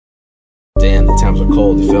the times are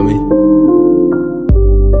cold, you feel me?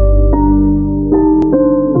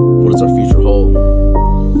 What does our future hold?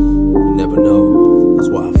 You never know, that's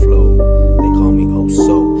why I flow. They call me oh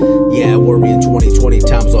so. Yeah, I worry in 2020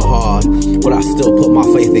 times are hard, but I still put my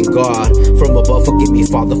faith in God. From above, forgive me,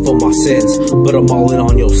 Father, for my sins, but I'm all in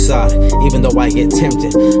on your side. Even though I get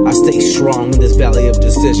tempted, I stay strong in this valley of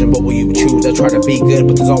decision. What will you choose? I try to be good,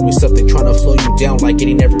 but there's always something trying to slow you down, like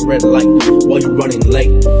getting every red light while you're running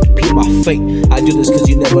late. Be my fate, I do this cause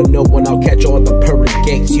you never know when I'll catch you at the pearly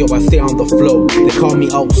gates. Yo, I stay on the flow, they call me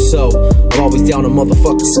oh so. I'm always down to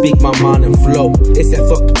motherfucker, speak my mind and flow. It's that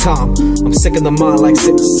fucking time, I'm sick in the mind like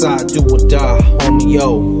sick aside, do or die, homie,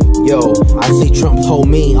 yo. Yo, I see Trump hold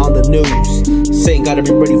me on the news, saying gotta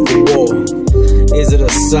be ready for war. Is it a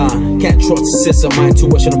sign? Can't trust the system, my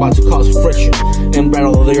intuition about to cause friction and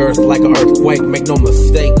rattle the earth like an earthquake. Make no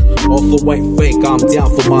mistake, all for white fake, I'm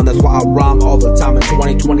down for mine, that's why I rhyme all the time. In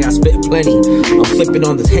 2020 I spit plenty, I'm flipping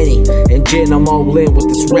on this Henny and gin, I'm all in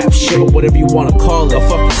with this rap shit, or whatever you wanna call it. A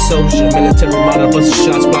fucking soldier, military minded, busting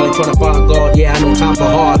shots, probably trying to find God. Yeah, I know times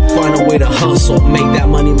are hard, find a way to hustle, make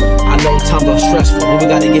that money. I know times are stressful, but we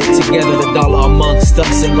gotta get together, the dollar amongst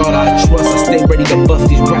us, and God I trust. I stay ready to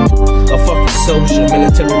bust these raps. A fucking soldier,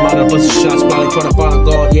 military minded, busting shots, probably trying to find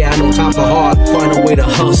God. Yeah, I know times are hard, find a way to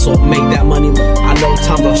hustle, make that money. I know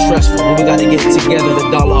times are stressful, but we gotta get together, the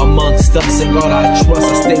dollar amongst us, and God I trust.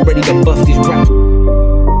 I stay ready to bust these raps.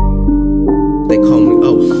 They call me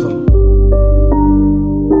oh so.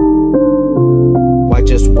 Why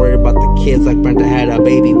just worry about the kids like Brenda had a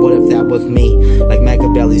baby? What if that was me? Like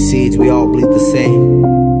Machiavelli seeds, we all bleed the same.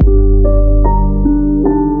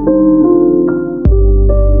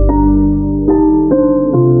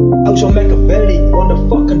 Out your Machiavelli on the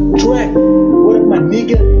fucking track. What up, my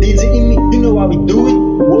nigga? DJ in me, you know how we do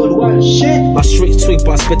it. Worldwide shit. My street sweep,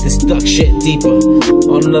 I spit this stuck shit deeper,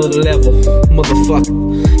 on another level, motherfucker.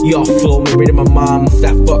 Y'all flow me, reading my mind, it's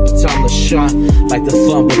that fucking time to shine like the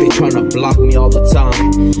sun, but they tryna block me all the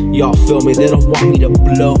time. Y'all feel me, they don't want me to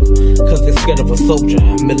blow, cause they're scared of a soldier.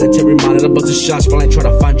 Military minded, a bunch of shots, but I ain't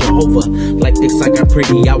tryna find Jehovah. Like this, I got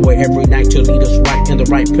pretty out where every night to lead us right in the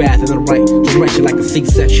right path, in the right direction, like a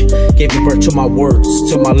C-section. Gave me birth to my words,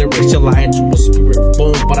 to my lyrics, till I enter a spirit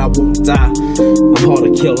form, but I won't die. I'm hard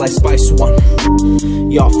to kill like Spice One.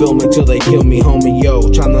 Y'all feel me till they kill me, homie, yo.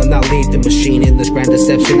 Tryna not leave the machine in this grand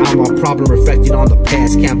deception. I'm a problem reflecting on the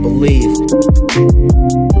past, can't believe.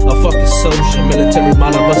 A fucking soldier, military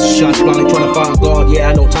minded, busting shots, blindly trying to find God.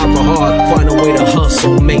 Yeah, I know times are hard, find a way to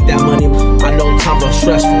hustle, make that money. I know times are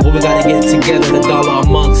stressful, but we gotta get together, the dollar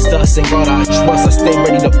amongst us, and God I trust. I stay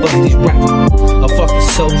ready to bust these raps. A fucking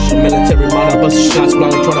soldier, military minded, busting shots,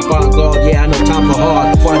 blindly trying to find God. Yeah, I know times are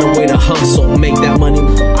hard, find a way to hustle, make that money.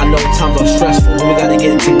 I know times are stressful, but we gotta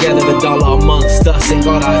get together, the dollar amongst us, and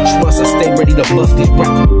God I trust. I stay ready to bust these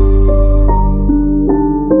raps.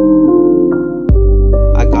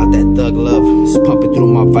 I got that thug love, it's pumping through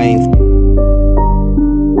my veins.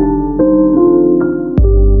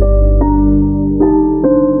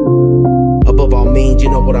 Above all means, you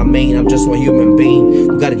know what I mean, I'm just one human being,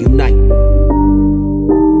 we gotta unite.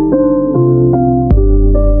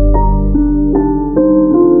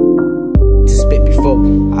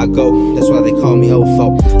 I go, that's why they call me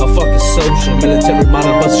Ofo. A fucking soldier, military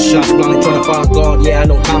minded, busting shots, blindly trying to find God. Yeah, I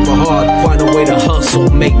know times are hard, find a way to hustle,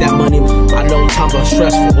 make that money. I know times are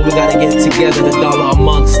stressful, but we gotta get together, the dollar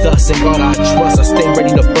amongst us, and God I trust. I stay ready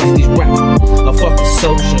to bust these raps. A fucking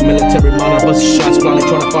soldier, military minded, busting shots, blindly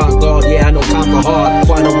trying to find God. Yeah, I know times are hard,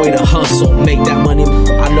 find a way to hustle, make that money.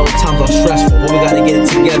 I know times are stressful, but we gotta get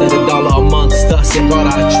together, the dollar amongst us, and God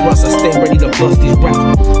I trust. I stay ready to bust these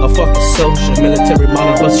raps. A fucking soldier, military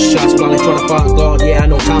minded, busting shots, blindly trying to find God. Yeah, I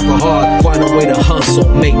know times are hard, find a way to hustle,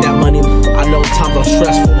 make that money. I know times are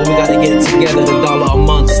stressful, but we gotta get together, the dollar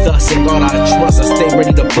amongst us, and God I trust. I stay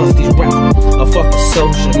ready to bust these raps. A fucking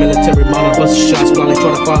soldier, military minded, busting shots, blindly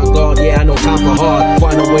trying to find God. Yeah, I know times are hard,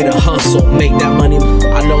 find a way to hustle, make that money.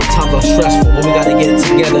 I know times are stressful, but we gotta get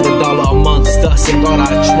together, the dollar amongst us, and God I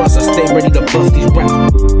trust. I stay ready to bust these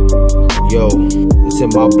raps. Yo, it's in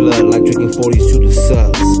my blood, like drinking 40s to the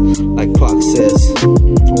suds. Like Clock says,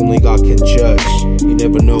 only God can judge. You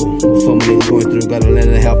never know what somebody's going through. Gotta lend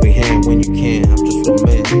a helping hand when you can. I'm just a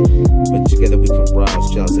man, but together we can rise.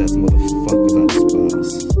 Jealous ass motherfuckers I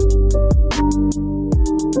despise.